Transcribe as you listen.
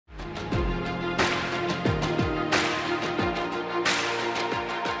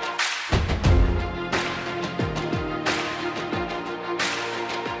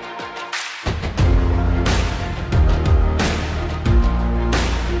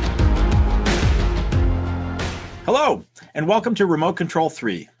Hello, and welcome to Remote Control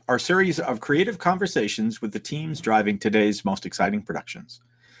 3, our series of creative conversations with the teams driving today's most exciting productions.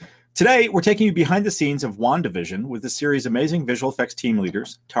 Today, we're taking you behind the scenes of WandaVision with the series' amazing visual effects team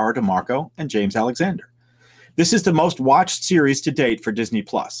leaders, Tara DeMarco and James Alexander. This is the most watched series to date for Disney+.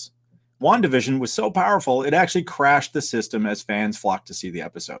 WandaVision was so powerful, it actually crashed the system as fans flocked to see the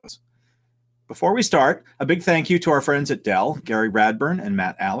episodes. Before we start, a big thank you to our friends at Dell, Gary Radburn and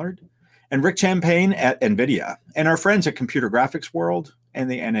Matt Allard, and Rick Champagne at NVIDIA, and our friends at Computer Graphics World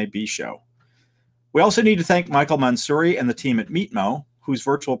and the NAB Show. We also need to thank Michael Mansouri and the team at Meetmo, whose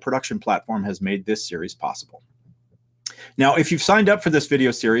virtual production platform has made this series possible. Now, if you've signed up for this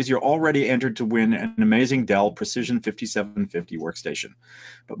video series, you're already entered to win an amazing Dell Precision 5750 workstation,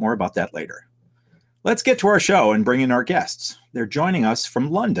 but more about that later. Let's get to our show and bring in our guests. They're joining us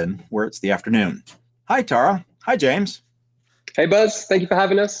from London, where it's the afternoon. Hi, Tara. Hi, James. Hey, Buzz. Thank you for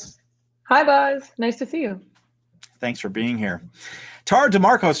having us. Hi, Buzz. Nice to see you. Thanks for being here. Tara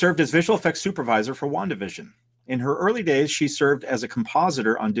DeMarco served as visual effects supervisor for WandaVision. In her early days, she served as a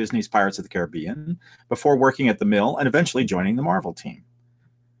compositor on Disney's Pirates of the Caribbean before working at the Mill and eventually joining the Marvel team.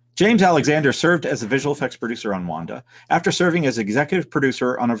 James Alexander served as a visual effects producer on Wanda after serving as executive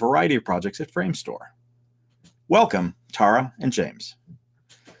producer on a variety of projects at Framestore. Welcome, Tara and James.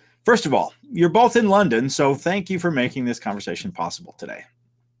 First of all, you're both in London, so thank you for making this conversation possible today.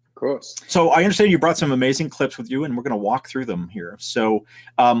 Course. So I understand you brought some amazing clips with you, and we're going to walk through them here. So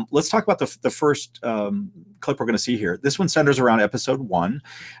let's talk about the first clip we're going to see here. This one centers around episode 1.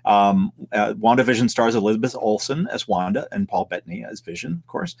 WandaVision stars Elizabeth Olsen as Wanda and Paul Bettany as Vision, of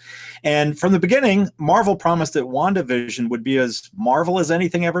course. And from the beginning, Marvel promised that WandaVision would be as Marvel as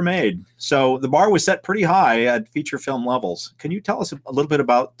anything ever made. So the bar was set pretty high at feature film levels. Can you tell us a little bit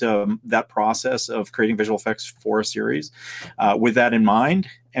about that process of creating visual effects for a series with that in mind?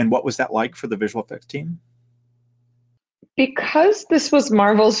 And what was that like for the visual effects team? Because this was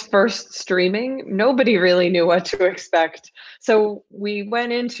Marvel's first streaming, nobody really knew what to expect. So we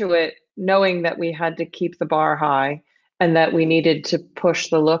went into it knowing that we had to keep the bar high and that we needed to push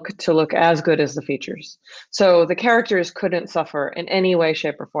the look to look as good as the features. So the characters couldn't suffer in any way,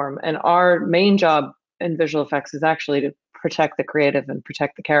 shape, or form. And our main job in visual effects is actually to protect the creative and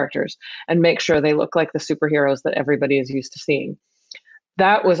protect the characters and make sure they look like the superheroes that everybody is used to seeing.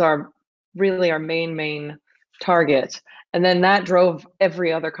 That was really our main target. And then that drove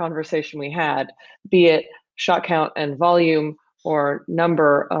every other conversation we had, be it shot count and volume or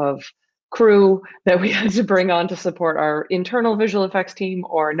number of crew that we had to bring on to support our internal visual effects team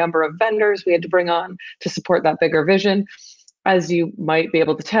or number of vendors we had to bring on to support that bigger vision. As you might be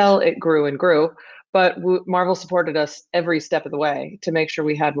able to tell, it grew and grew, but Marvel supported us every step of the way to make sure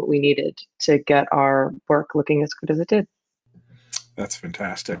we had what we needed to get our work looking as good as it did. That's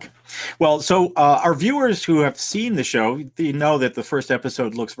fantastic. Well, so our viewers who have seen the show, they know that the first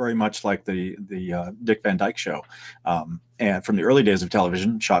episode looks very much like the Dick Van Dyke Show, and from the early days of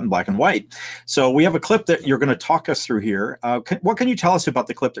television, shot in black and white. So we have a clip that you're going to talk us through here. What can you tell us about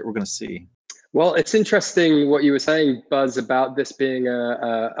the clip that we're going to see? Well, it's interesting what you were saying, Buzz, about this being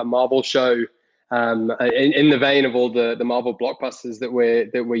a Marvel show in the vein of all the Marvel blockbusters that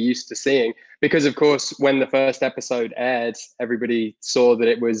we're used to seeing. Because of course, when the first episode aired, everybody saw that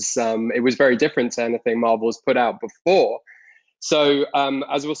it was very different to anything Marvel's put out before. So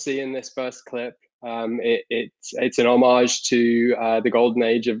as we'll see in this first clip, it's an homage to the golden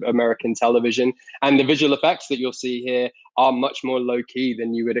age of American television, and the visual effects that you'll see here are much more low-key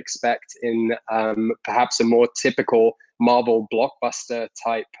than you would expect in perhaps a more typical Marvel blockbuster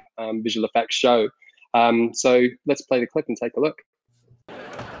type visual effects show. So let's play the clip and take a look.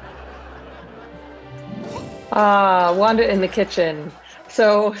 Wanda in the kitchen.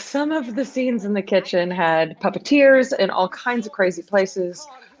 So some of the scenes in the kitchen had puppeteers in all kinds of crazy places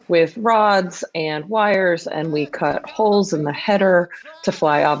with rods and wires, and we cut holes in the header to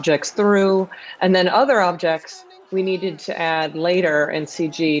fly objects through. And then other objects we needed to add later in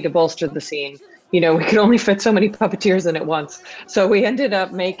CG to bolster the scene. You know, we could only fit so many puppeteers in at once. So we ended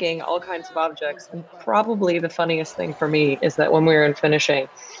up making all kinds of objects. And probably the funniest thing for me is that when we were in finishing,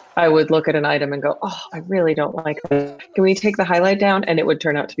 I would look at an item and go, oh, I really don't like that. Can we take the highlight down? And it would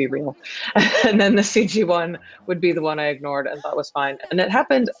turn out to be real. And then the CG one would be the one I ignored and thought was fine. And it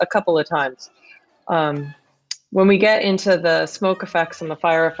happened a couple of times. When we get into the smoke effects and the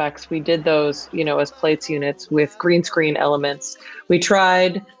fire effects, we did those, you know, as plates units with green screen elements. We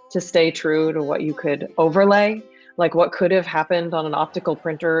tried to stay true to what you could overlay, like what could have happened on an optical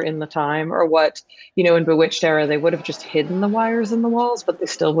printer in the time, or what, you know, in Bewitched era, they would have just hidden the wires in the walls, but they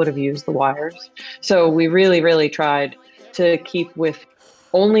still would have used the wires. So we really, really tried to keep with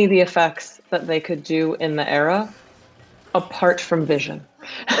only the effects that they could do in the era, apart from Vision,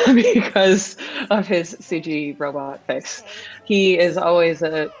 because of his CG robot face. He is always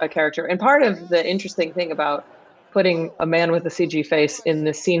a character. And part of the interesting thing about putting a man with a CG face in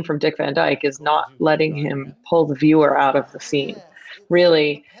this scene from Dick Van Dyke is not letting him pull the viewer out of the scene,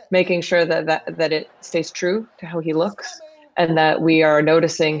 really making sure that it stays true to how he looks, and that we are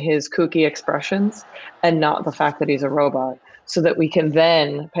noticing his kooky expressions and not the fact that he's a robot, so that we can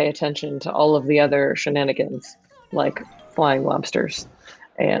then pay attention to all of the other shenanigans, like flying lobsters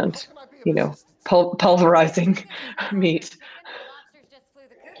and, pulverizing meat.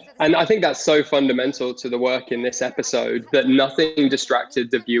 And I think that's so fundamental to the work in this episode, that nothing distracted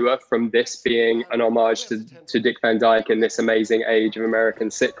the viewer from this being an homage to Dick Van Dyke in this amazing age of American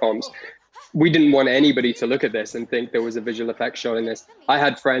sitcoms. We didn't want anybody to look at this and think there was a visual effects shot in this. I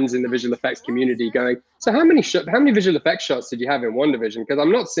had friends in the visual effects community going, so how many visual effects shots did you have in WandaVision? Because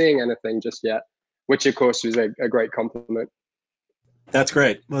I'm not seeing anything just yet, which of course was a great compliment. That's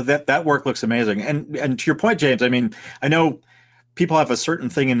great. Well, that work looks amazing. And to your point, James, I mean, I know people have a certain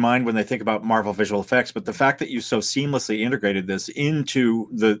thing in mind when they think about Marvel visual effects, but the fact that you so seamlessly integrated this into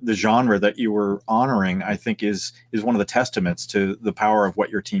the genre that you were honoring, I think is one of the testaments to the power of what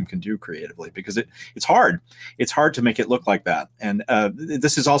your team can do creatively, because it's hard. It's hard to make it look like that. And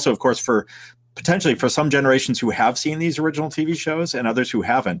this is also, of course, potentially for some generations who have seen these original TV shows and others who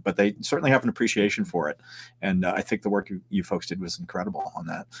haven't, but they certainly have an appreciation for it. And I think the work you folks did was incredible on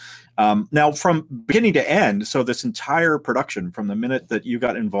that. Now, from beginning to end, so this entire production, from the minute that you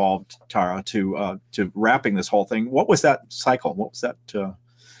got involved, Tara, to wrapping this whole thing, what was that cycle? What was that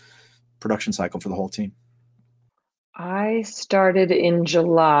production cycle for the whole team? I started in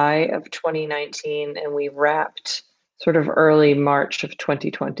July of 2019, and we wrapped sort of early March of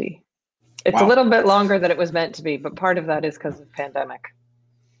 2020. It's Wow. a little bit longer than it was meant to be, but part of that is because of pandemic.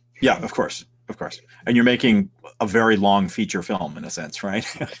 Yeah, of course. Of course. And you're making a very long feature film in a sense, right?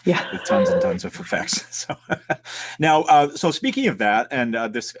 Yeah. With tons and tons of effects. So now, so speaking of that, and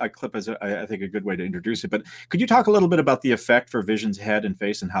this clip is, I think, a good way to introduce it, but could you talk a little bit about the effect for Vision's head and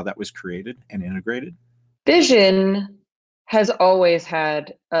face and how that was created and integrated? Vision has always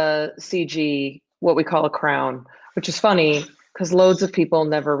had a CG, what we call a crown, which is funny because loads of people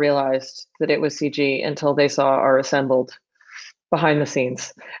never realized that it was CG until they saw our assembled behind the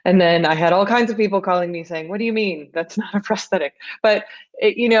scenes. And then I had all kinds of people calling me saying, what do you mean? That's not a prosthetic. But,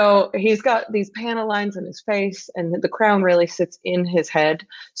 he's got these panel lines in his face, and the crown really sits in his head.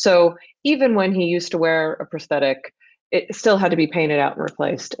 So even when he used to wear a prosthetic, it still had to be painted out and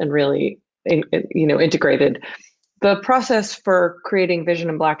replaced and really, integrated. The process for creating Vision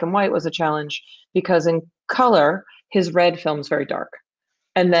in black and white was a challenge because in color, his red film is very dark.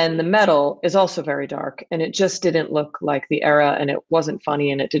 And then the metal is also very dark, and it just didn't look like the era, and it wasn't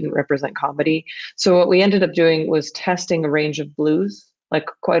funny, and it didn't represent comedy. So what we ended up doing was testing a range of blues, like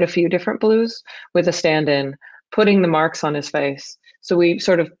quite a few different blues, with a stand-in, putting the marks on his face. So we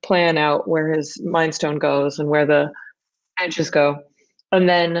sort of plan out where his Mind Stone goes and where the edges go, and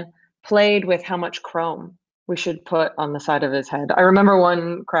then played with how much chrome we should put on the side of his head. I remember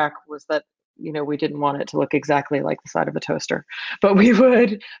one crack was that we didn't want it to look exactly like the side of a toaster, but we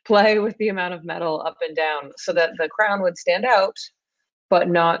would play with the amount of metal up and down so that the crown would stand out, but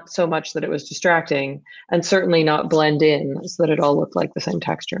not so much that it was distracting, and certainly not blend in so that it all looked like the same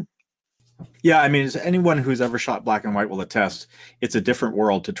texture. Yeah, I mean, as anyone who's ever shot black and white will attest, it's a different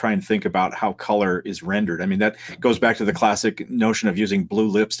world to try and think about how color is rendered. I mean, that goes back to the classic notion of using blue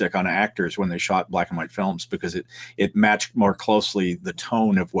lipstick on actors when they shot black and white films, because it matched more closely the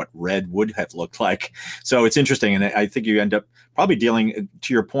tone of what red would have looked like. So it's interesting, and I think you end up probably dealing,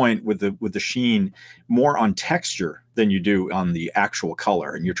 to your point, with the sheen more on texture than you do on the actual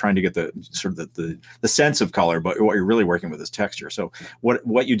color, and you're trying to get the sort of the sense of color, but what you're really working with is texture. So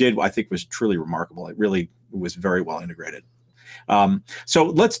what you did, I think, was truly remarkable. It really was very well integrated. So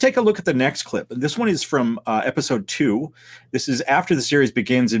let's take a look at the next clip. This one is from episode 2. This is after the series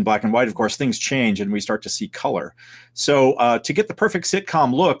begins in black and white. Of course, things change and we start to see color. So to get the perfect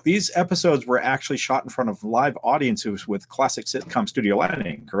sitcom look, these episodes were actually shot in front of live audiences with classic sitcom studio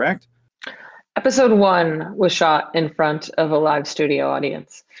editing, correct? Episode 1 was shot in front of a live studio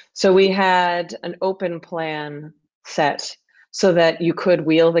audience. So we had an open plan set so that you could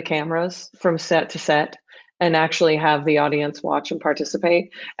wheel the cameras from set to set and actually have the audience watch and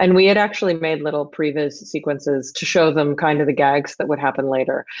participate. And we had actually made little previs sequences to show them kind of the gags that would happen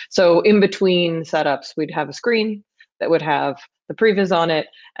later. So in between setups, we'd have a screen that would have the previs on it.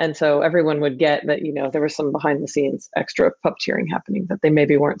 And so everyone would get that, there was some behind the scenes extra puppeteering happening that they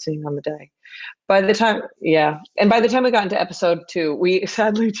maybe weren't seeing on the day. By the time we got into episode 2, we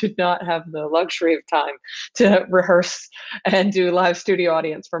sadly did not have the luxury of time to rehearse and do live studio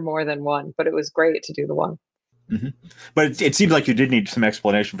audience for more than one, but it was great to do the one. Mm-hmm. But it seemed like you did need some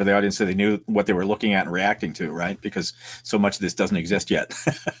explanation for the audience so they knew what they were looking at and reacting to, right? Because so much of this doesn't exist yet.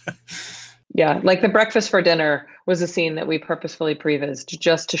 Yeah, like the breakfast for dinner was a scene that we purposefully prevised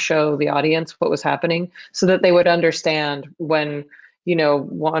just to show the audience what was happening so that they would understand when,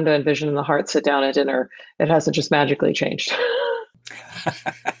 Wanda and Vision and the Heart sit down at dinner, it hasn't just magically changed.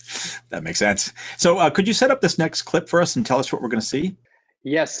 That makes sense. So could you set up this next clip for us and tell us what we're going to see?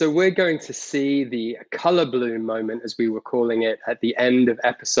 Yes, so we're going to see the color bloom moment, as we were calling it, at the end of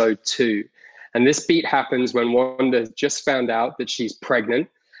episode 2. And this beat happens when Wanda just found out that she's pregnant,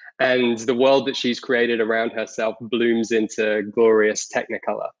 and the world that she's created around herself blooms into glorious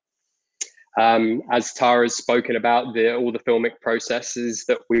technicolor. As Tara's spoken about all the filmic processes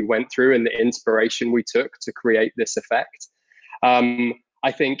that we went through and the inspiration we took to create this effect,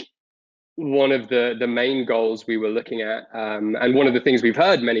 I think one of the main goals we were looking at, and one of the things we've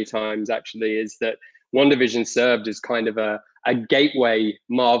heard many times actually, is that WandaVision served as kind of a gateway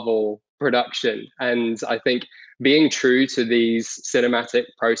Marvel production. And I think being true to these cinematic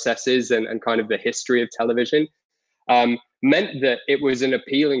processes and kind of the history of television meant that it was an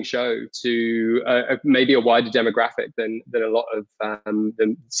appealing show to maybe a wider demographic than a lot of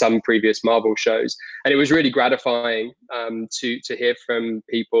than some previous Marvel shows. And it was really gratifying to hear from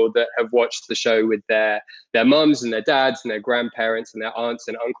people that have watched the show with their mums and their dads and their grandparents and their aunts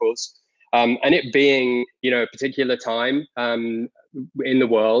and uncles. And it being, a particular time in the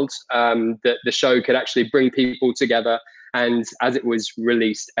world that the show could actually bring people together. And as it was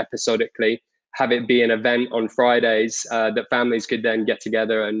released episodically, have it be an event on Fridays that families could then get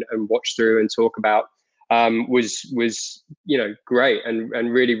together and watch through and talk about was great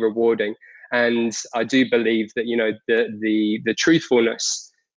and really rewarding. And I do believe that the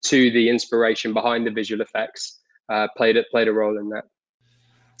truthfulness to the inspiration behind the visual effects played a role in that.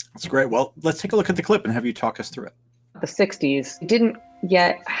 That's great. Well, let's take a look at the clip and have you talk us through it. The 60s didn't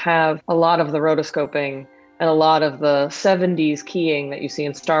yet have a lot of the rotoscoping and a lot of the 70s keying that you see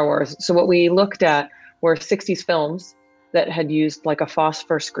in Star Wars. So what we looked at were 60s films that had used like a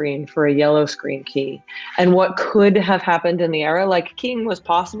phosphor screen for a yellow screen key. And what could have happened in the era, like keying was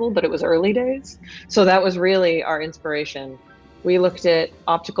possible, but it was early days. So that was really our inspiration. We looked at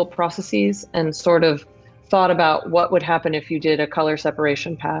optical processes and sort of thought about what would happen if you did a color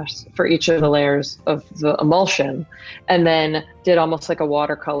separation pass for each of the layers of the emulsion, and then did almost like a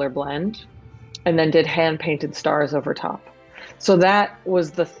watercolor blend, and then did hand-painted stars over top. So that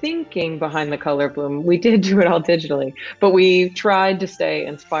was the thinking behind the color bloom. We did do it all digitally, but we tried to stay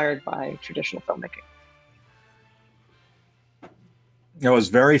inspired by traditional filmmaking. It was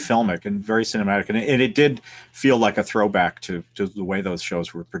very filmic and very cinematic, and it did feel like a throwback to the way those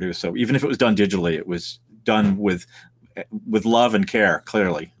shows were produced. So even if it was done digitally, it was done with love and care,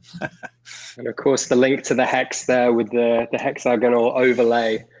 clearly. And of course, the link to the hex there with the hexagonal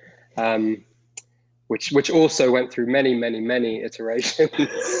overlay, which also went through many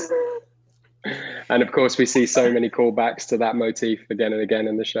iterations. And of course, we see so many callbacks to that motif again and again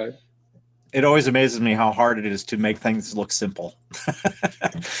in the show. It always amazes me how hard it is to make things look simple.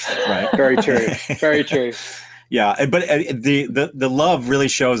 Right? Very true. Very true. Yeah, but the love really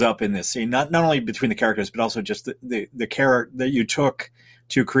shows up in this scene, not only between the characters, but also just the care that you took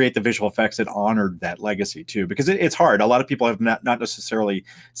to create the visual effects that honored that legacy too, because it's hard. A lot of people have not necessarily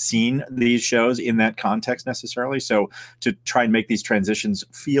seen these shows in that context necessarily. So to try and make these transitions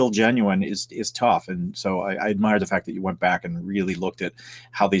feel genuine is tough. And so I admire the fact that you went back and really looked at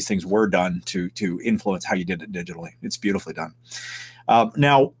how these things were done to influence how you did it digitally. It's beautifully done.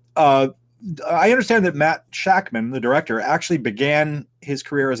 Now, I understand that Matt Shakman, the director, actually began his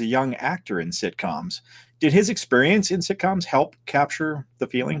career as a young actor in sitcoms. Did his experience in sitcoms help capture the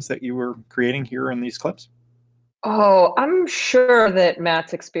feelings that you were creating here in these clips? Oh, I'm sure that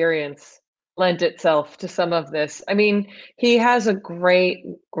Matt's experience lent itself to some of this. I mean, he has a great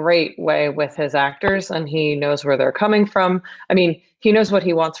way with his actors, and he knows where they're coming from. I mean, he knows what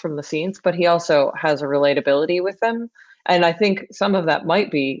he wants from the scenes, but he also has a relatability with them. And I think some of that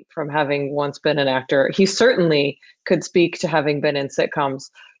might be from having once been an actor. He certainly could speak to having been in sitcoms.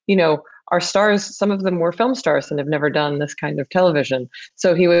 Our stars, some of them were film stars and have never done this kind of television.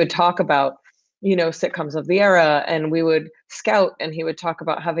 So he would talk about, sitcoms of the era, and we would scout, and he would talk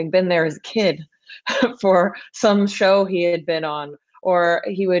about having been there as a kid for some show he had been on, or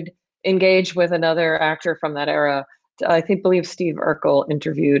he would engage with another actor from that era believe Steve Urkel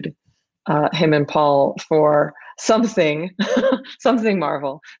interviewed him and Paul for something, something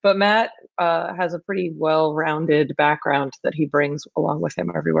Marvel. But Matt has a pretty well-rounded background that he brings along with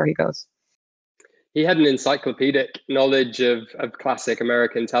him everywhere he goes. He had an encyclopedic knowledge of classic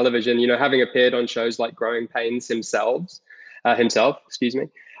American television, you know, having appeared on shows like Growing Pains himself, excuse me.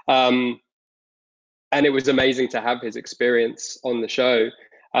 And it was amazing to have his experience on the show.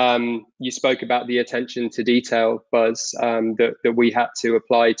 You spoke about the attention to detail, Buzz, that we had to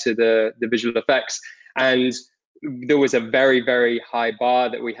apply to the visual effects. And there was a very, very high bar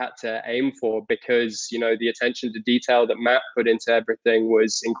that we had to aim for, because, you know, the attention to detail that Matt put into everything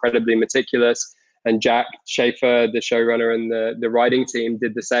was incredibly meticulous. And Jack Schaefer, the showrunner, and the writing team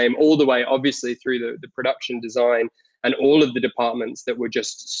did the same, all the way, obviously, through the production design and all of the departments that were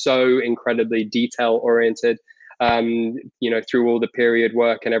just so incredibly detail oriented, you know, through all the period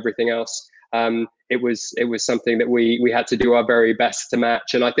work and everything else. It was something that we had to do our very best to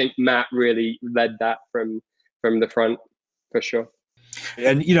match. And I think Matt really led that from the front, for sure.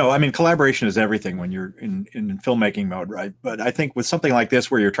 And, you know, I mean, collaboration is everything when you're in filmmaking mode, right? But I think with something like this,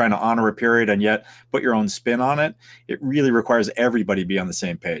 where you're trying to honor a period and yet put your own spin on it, it really requires everybody to be on the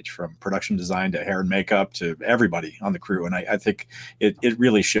same page, from production design to hair and makeup to everybody on the crew. And I think it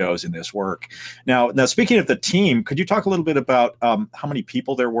really shows in this work. Now, speaking of the team, could you talk a little bit about how many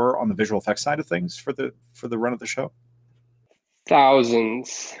people there were on the visual effects side of things for the run of the show?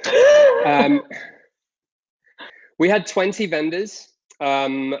 Thousands. We had 20 vendors.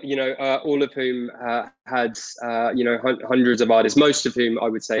 You know, all of whom had, you know, hundreds of artists, most of whom I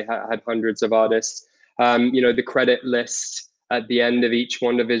would say had hundreds of artists. You know, the credit list at the end of each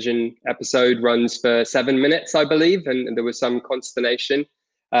WandaVision episode runs for 7 minutes, I believe. And there was some consternation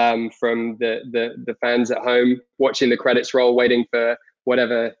from the fans at home watching the credits roll, waiting for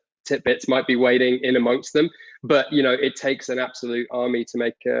whatever tidbits might be waiting in amongst them. But, you know, it takes an absolute army to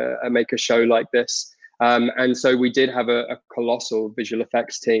make a show like this. And so we did have a colossal visual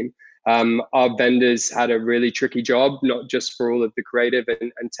effects team. Our vendors had a really tricky job, not just for all of the creative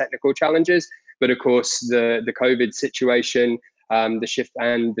and technical challenges, but of course the COVID situation,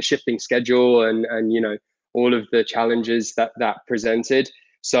 the shifting schedule, and you know, all of the challenges that presented.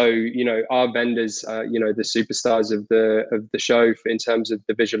 So, you know, our vendors, you know, the superstars of the show in terms of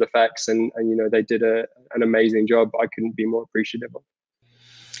the visual effects, and you know, they did an amazing job. I couldn't be more appreciative of.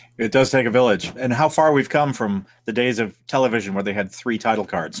 It does take a village. And how far we've come from the days of television where they had 3 title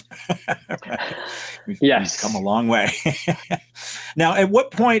cards. We've come a long way. Now, at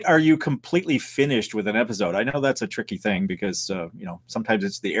what point are you completely finished with an episode? I know that's a tricky thing, because, you know, sometimes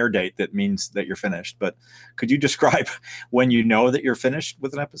it's the air date that means that you're finished. But could you describe when you know that you're finished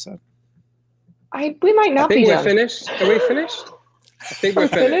with an episode? We might not be done. Finished. Are we finished? I think we're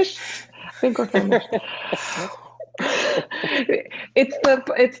finished. I think we're finished. It's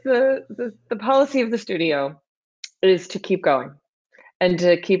the policy of the studio is to keep going, and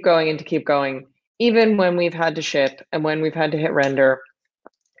to keep going, and to keep going, even when we've had to ship and when we've had to hit render,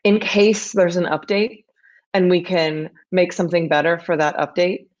 in case there's an update and we can make something better for that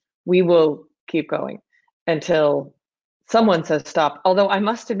update. We will keep going until someone says stop, although I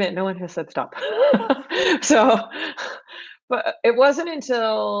must admit no one has said stop. So, but it wasn't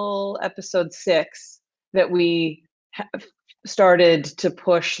until episode 6 that we started to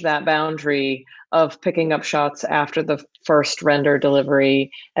push that boundary of picking up shots after the first render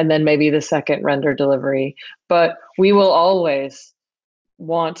delivery and then maybe the second render delivery. But we will always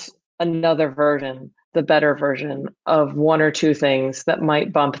want another version, the better version of 1 or 2 things that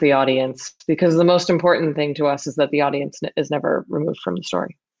might bump the audience, because the most important thing to us is that the audience is never removed from the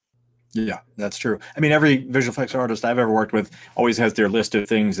story. Yeah, that's true. I mean, every visual effects artist I've ever worked with always has their list of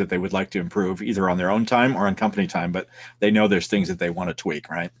things that they would like to improve, either on their own time or on company time, but they know there's things that they want to tweak,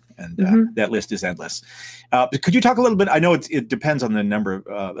 right? And that list is endless. Could you talk a little bit? I know it depends on the number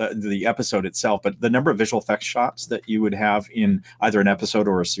of the episode itself, but the number of visual effects shots that you would have in either an episode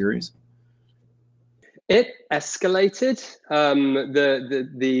or a series? It escalated.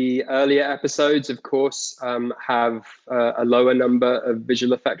 The earlier episodes, of course, have a lower number of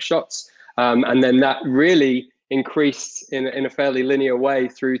visual effects shots, and then that really increased in a fairly linear way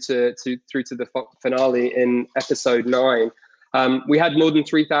through to the finale in episode 9. We had more than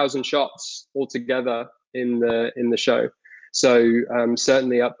 3,000 shots altogether in the show, so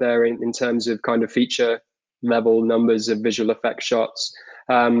certainly up there in terms of kind of feature level numbers of visual effects shots.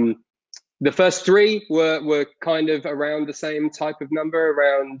 The first 3 were kind of around the same type of number,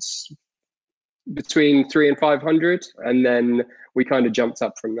 around between 300 and 500, and then we kind of jumped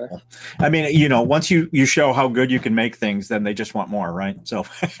up from there. I mean, you know, once you show how good you can make things, then they just want more, right? So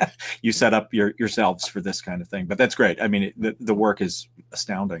you set up yourselves for this kind of thing. But that's great. I mean, the work is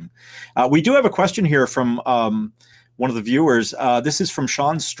astounding. We do have a question here from one of the viewers. This is from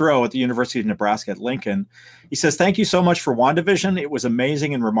Sean Stroh at the University of Nebraska at Lincoln. He says, "Thank you so much for WandaVision. It was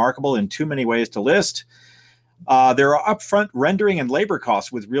amazing and remarkable in too many ways to list. There are upfront rendering and labor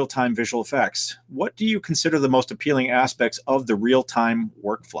costs with real-time visual effects. What do you consider the most appealing aspects of the real-time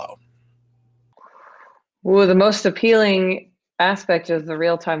workflow?" Well, the most appealing aspect of the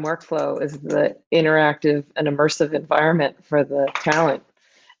real-time workflow is the interactive and immersive environment for the talent,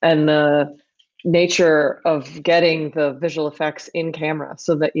 and the nature of getting the visual effects in camera,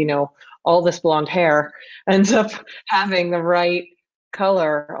 so that, you know, all this blonde hair ends up having the right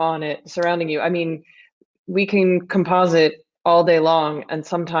color on it surrounding you. I mean, we can composite all day long and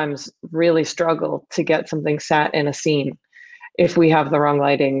sometimes really struggle to get something sat in a scene if we have the wrong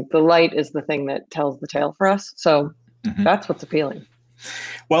lighting. The light is the thing that tells the tale for us. So that's what's appealing.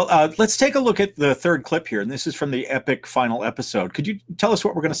 Well, let's take a look at the third clip here. And this is from the epic final episode. Could you tell us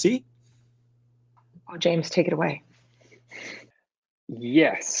what we're going to see? Oh, James, take it away.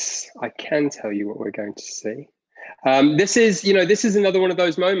 Yes, I can tell you what we're going to see. This is another one of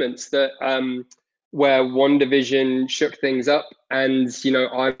those moments that where WandaVision shook things up, and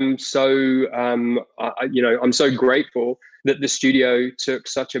I'm so I'm so grateful that the studio took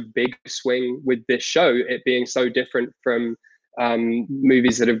such a big swing with this show, it being so different from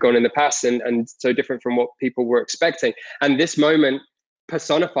movies that have gone in the past, and so different from what people were expecting. And this moment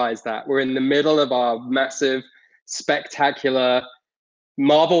personifies that. We're in the middle of our massive, spectacular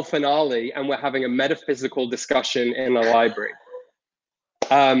Marvel finale, and we're having a metaphysical discussion in a library.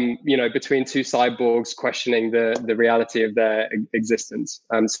 Between two cyborgs questioning the reality of their existence,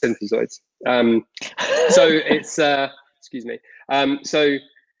 synthesoids. So it's excuse me. So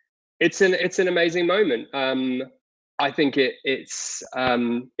it's an amazing moment. I think it's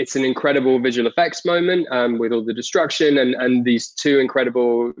an incredible visual effects moment with all the destruction and these two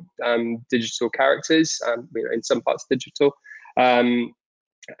incredible digital characters. In some parts digital.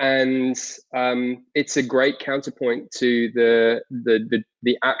 And it's a great counterpoint to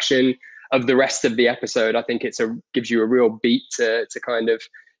the action of the rest of the episode. I think gives you a real beat to kind of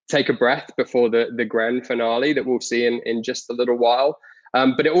take a breath before the grand finale that we'll see in just a little while.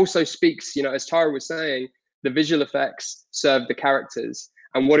 But it also speaks, as Tara was saying, the visual effects serve the characters,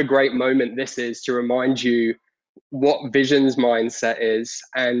 and what a great moment this is to remind you what Vision's mindset is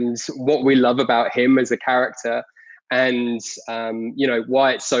and what we love about him as a character. And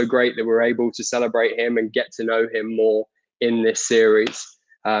why it's so great that we're able to celebrate him and get to know him more in this series.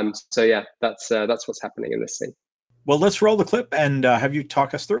 So yeah, that's what's happening in this scene. Well, let's roll the clip and have you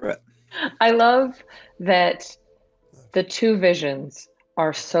talk us through it. I love that the two Visions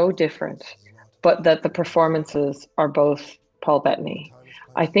are so different, but that the performances are both Paul Bettany.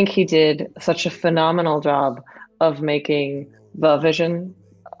 I think he did such a phenomenal job of making the Vision,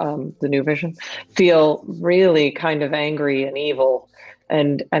 the new Vision, feel really kind of angry and evil,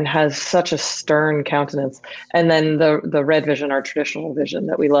 and has such a stern countenance. And then the Red Vision, our traditional Vision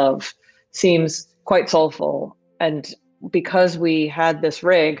that we love, seems quite soulful. And because we had this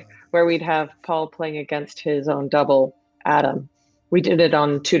rig where we'd have Paul playing against his own double, Adam, we did it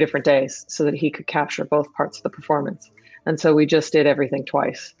on 2 different days so that he could capture both parts of the performance. And so we just did everything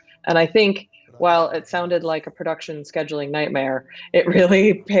twice. And I think while it sounded like a production scheduling nightmare, it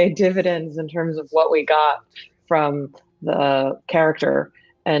really paid dividends in terms of what we got from the character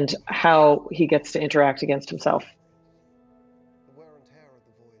and how he gets to interact against himself.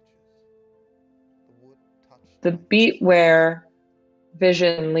 The beat where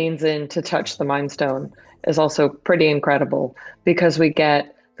Vision leans in to touch the Mind Stone is also pretty incredible, because we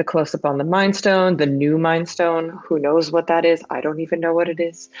get the close-up on the Mind Stone, the new Mind Stone. Who knows what that is? I don't even know what it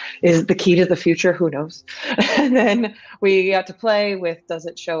is. Is the key to the future? Who knows? And then we got to play with, does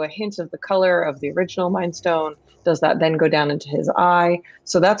it show a hint of the color of the original Mind Stone? Does that then go down into his eye?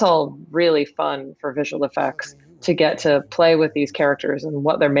 So that's all really fun for visual effects, to get to play with these characters and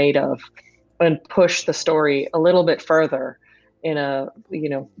what they're made of, and push the story a little bit further in a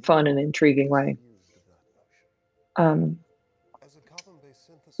fun and intriguing way.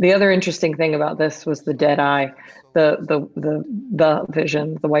 The other interesting thing about this was the dead eye, the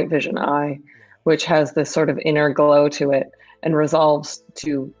Vision, the white Vision eye, which has this sort of inner glow to it and resolves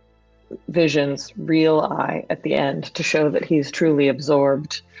to Vision's real eye at the end, to show that he's truly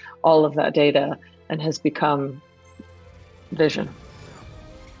absorbed all of that data and has become Vision.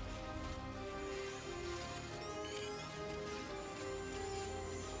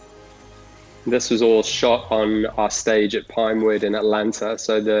 This was all shot on our stage at Pinewood in Atlanta.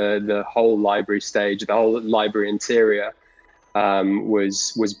 So the whole library stage, the whole library interior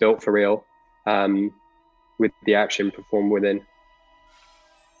was built for real, with the action performed within.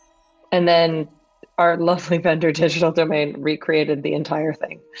 And then our lovely vendor Digital Domain recreated the entire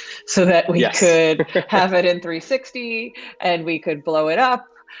thing so that we could have it in 360 and we could blow it up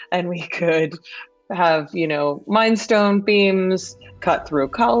and we could have, you know, Mindstone beams cut through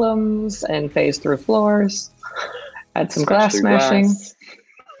columns and phase through floors. Add some glass smashing.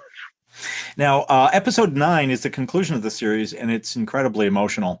 Now, episode 9 is the conclusion of the series, and it's incredibly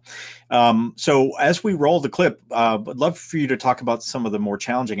emotional. So as we roll the clip, I'd love for you to talk about some of the more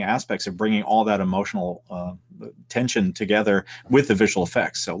challenging aspects of bringing all that emotional tension together with the visual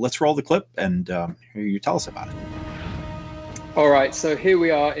effects. So let's roll the clip and hear you tell us about it. All right, so here we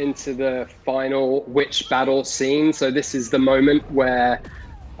are into the final witch battle scene. So this is the moment where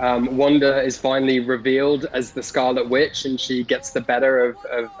Wanda is finally revealed as the Scarlet Witch, and she gets the better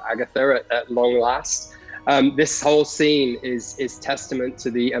of Agatha at long last. This whole scene is testament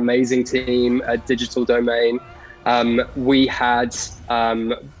to the amazing team at Digital Domain. We had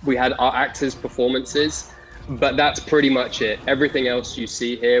our actors' performances, but that's pretty much it. Everything else you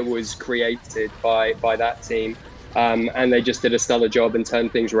see here was created by that team, and they just did a stellar job and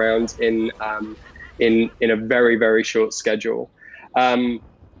turned things around in a very, very short schedule.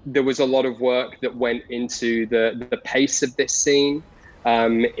 There was a lot of work that went into the pace of this scene,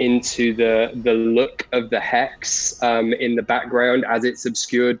 into the look of the hex in the background as it's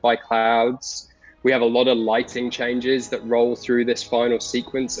obscured by clouds. We have a lot of lighting changes that roll through this final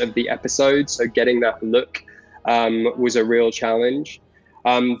sequence of the episode, so getting that look was a real challenge.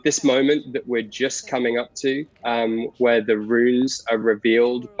 This moment that we're just coming up to, where the runes are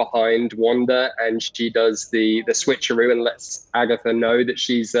revealed behind Wanda and she does the switcheroo and lets Agatha know that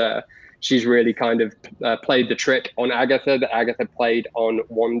she's really kind of played the trick on Agatha that Agatha played on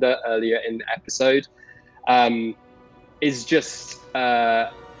Wanda earlier in the episode, is just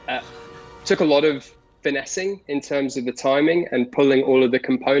took a lot of finessing in terms of the timing and pulling all of the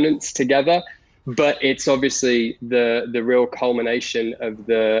components together. But it's obviously the real culmination of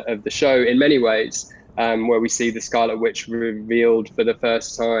the show in many ways, where we see the Scarlet Witch revealed for the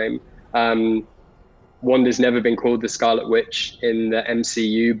first time. Wanda's never been called the Scarlet Witch in the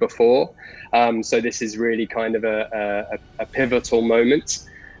MCU before, so this is really kind of a pivotal moment.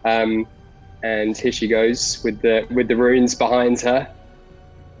 And here she goes with the runes behind her,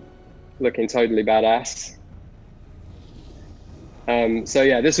 looking totally badass. So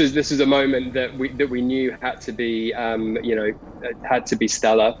yeah, this was a moment that we knew had to be had to be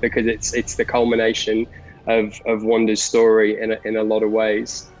stellar, because it's the culmination of Wanda's story in a lot of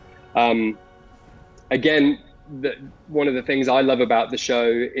ways. Again, one of the things I love about the show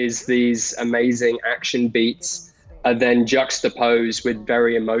is these amazing action beats are then juxtaposed with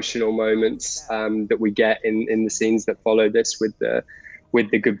very emotional moments that we get in the scenes that follow this, with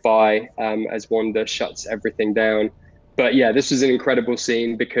the goodbye as Wanda shuts everything down. But yeah, this was an incredible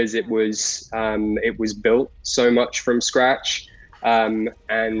scene because it was built so much from scratch, and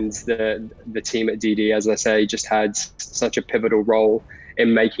the team at DD, as I say, just had such a pivotal role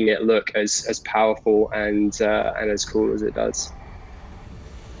in making it look as powerful and as cool as it does.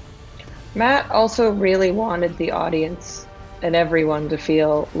 Matt also really wanted the audience and everyone to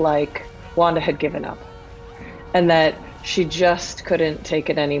feel like Wanda had given up and that she just couldn't take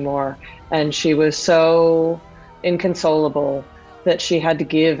it anymore, and she was so inconsolable that she had to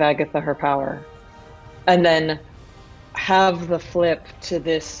give Agatha her power, and then have the flip to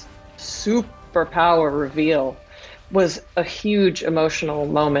this superpower reveal was a huge emotional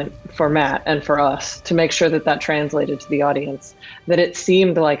moment for Matt and for us, to make sure that that translated to the audience, that it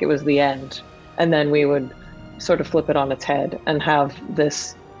seemed like it was the end, and then we would sort of flip it on its head and have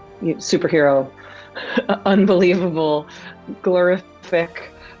this superhero unbelievable glorific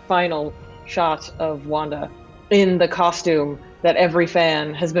final shot of Wanda in the costume that every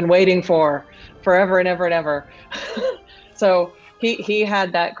fan has been waiting for forever and ever and ever. So he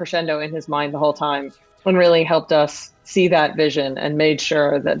had that crescendo in his mind the whole time and really helped us see that vision and made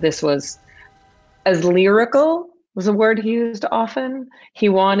sure that this was as lyrical, was a word he used often. He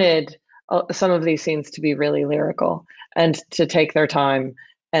wanted some of these scenes to be really lyrical and to take their time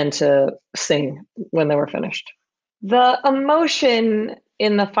and to sing when they were finished. The emotion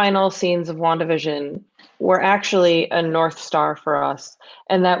in the final scenes of WandaVision were actually a North Star for us,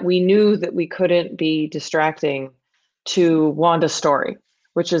 and that we knew that we couldn't be distracting to Wanda's story,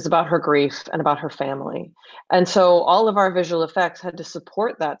 which is about her grief and about her family. And so all of our visual effects had to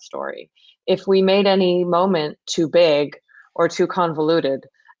support that story. If we made any moment too big or too convoluted,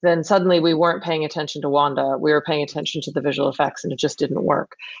 then suddenly we weren't paying attention to Wanda. We were paying attention to the visual effects, and it just didn't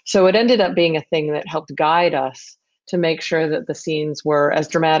work. So it ended up being a thing that helped guide us to make sure that the scenes were as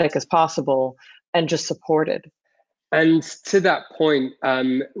dramatic as possible and just supported. And to that point,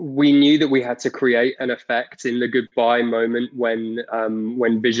 we knew that we had to create an effect in the goodbye moment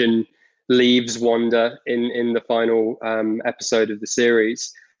when Vision leaves Wanda in the final episode of the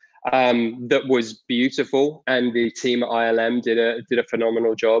series. That was beautiful, and the team at ILM did a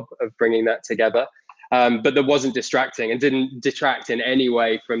phenomenal job of bringing that together. But that wasn't distracting and didn't detract in any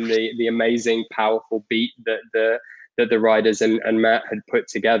way from the amazing, powerful beat that the writers and Matt had put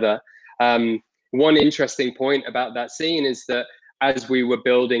together. One interesting point about that scene is that as we were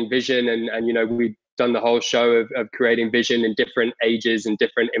building Vision, and you know, we'd done the whole show of creating Vision in different ages and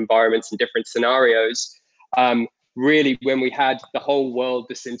different environments and different scenarios. Really, when we had the whole world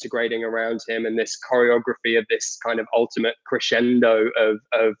disintegrating around him and this choreography of this kind of ultimate crescendo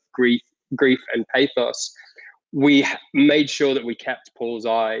of grief and pathos, we made sure that we kept Paul's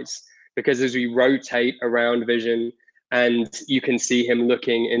eyes, because as we rotate around Vision and you can see him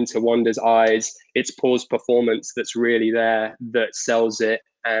looking into Wanda's eyes, it's Paul's performance that's really there, that sells it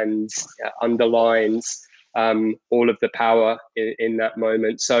and underlines all of the power in that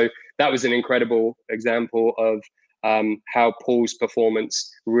moment. So that was an incredible example of how Paul's performance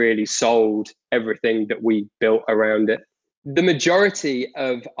really sold everything that we built around it. The majority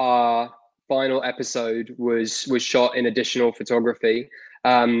of our final episode was shot in additional photography.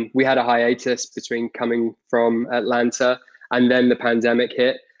 We had a hiatus between coming from Atlanta, and then the pandemic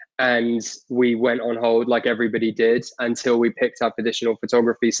hit, and we went on hold like everybody did until we picked up additional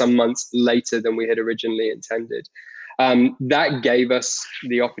photography some months later than we had originally intended. That gave us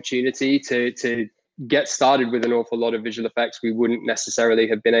the opportunity to get started with an awful lot of visual effects we wouldn't necessarily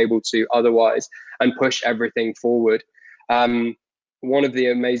have been able to otherwise, and push everything forward. One of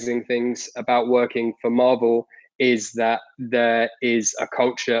the amazing things about working for Marvel is that there is a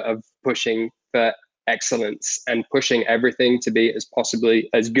culture of pushing for excellence and pushing everything to be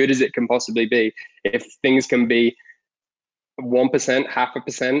as good as it can possibly be. If things can be 1%,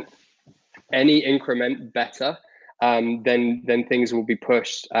 0.5%, any increment better, then things will be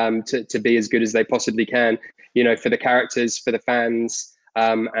pushed to be as good as they possibly can, you know, for the characters, for the fans,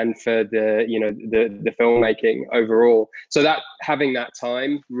 and for the filmmaking overall. So that having that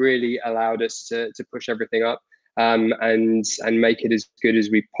time really allowed us to push everything up, and make it as good as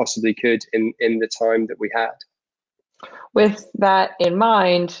we possibly could in the time that we had. With that in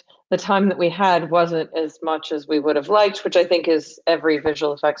mind, the time that we had wasn't as much as we would have liked, which I think is every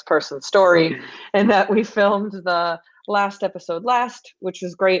visual effects person's story, and that we filmed the last episode last, which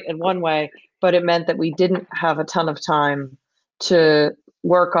was great in one way, but it meant that we didn't have a ton of time to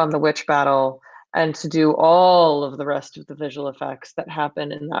work on the witch battle and to do all of the rest of the visual effects that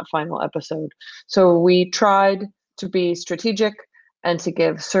happen in that final episode. So we tried to be strategic and to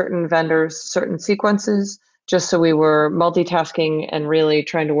give certain vendors certain sequences, just so we were multitasking and really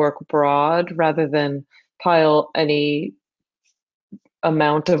trying to work broad rather than pile any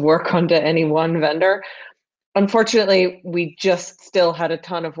amount of work onto any one vendor. Unfortunately, we just still had a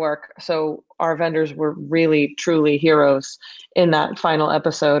ton of work, so our vendors were really, truly heroes in that final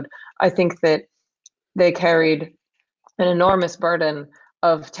episode. I think that they carried an enormous burden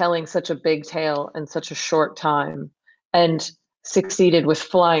of telling such a big tale in such a short time, and succeeded with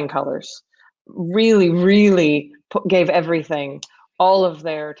flying colors. Really, really gave everything, all of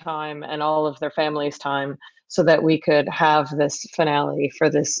their time and all of their family's time, so that we could have this finale for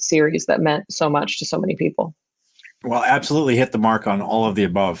this series that meant so much to so many people. Well, absolutely hit the mark on all of the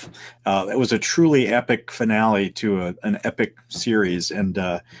above. It was a truly epic finale to an epic series, and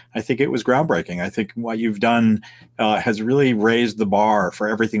I think it was groundbreaking. I think what you've done has really raised the bar for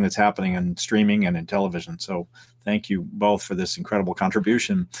everything that's happening in streaming and in television. So thank you both for this incredible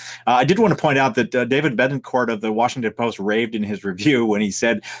contribution. I did want to point out that David Betancourt of the Washington Post raved in his review when he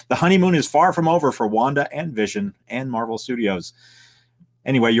said, "The honeymoon is far from over for Wanda and Vision and Marvel Studios."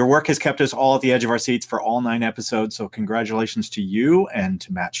 Anyway, your work has kept us all at the edge of our seats for all 9 episodes, so congratulations to you and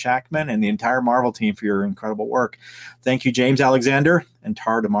to Matt Shackman and the entire Marvel team for your incredible work. Thank you, James Alexander and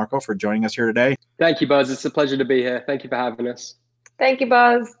Tara DeMarco, for joining us here today. Thank you, Buzz. It's a pleasure to be here. Thank you for having us. Thank you,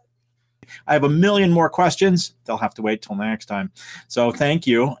 Buzz. I have a million more questions. They'll have to wait till next time. So thank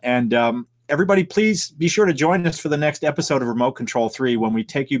you. And everybody, please be sure to join us for the next episode of Remote Control 3 when we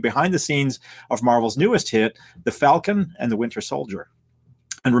take you behind the scenes of Marvel's newest hit, The Falcon and the Winter Soldier.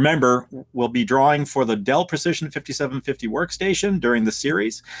 And remember, we'll be drawing for the Dell Precision 5750 workstation during the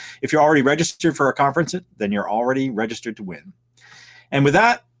series. If you're already registered for our conference, then you're already registered to win. And with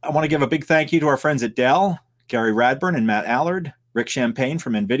that, I want to give a big thank you to our friends at Dell, Gary Radburn and Matt Allard, Rick Champagne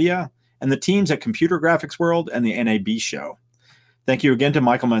from NVIDIA, and the teams at Computer Graphics World and the NAB Show. Thank you again to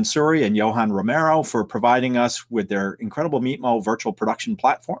Michael Mansouri and Johan Romero for providing us with their incredible Meatmo virtual production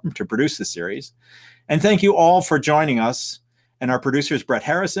platform to produce this series. And thank you all for joining us, and our producers Brett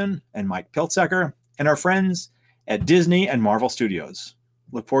Harrison and Mike Piltzecker, and our friends at Disney and Marvel Studios.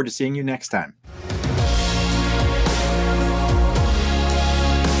 Look forward to seeing you next time.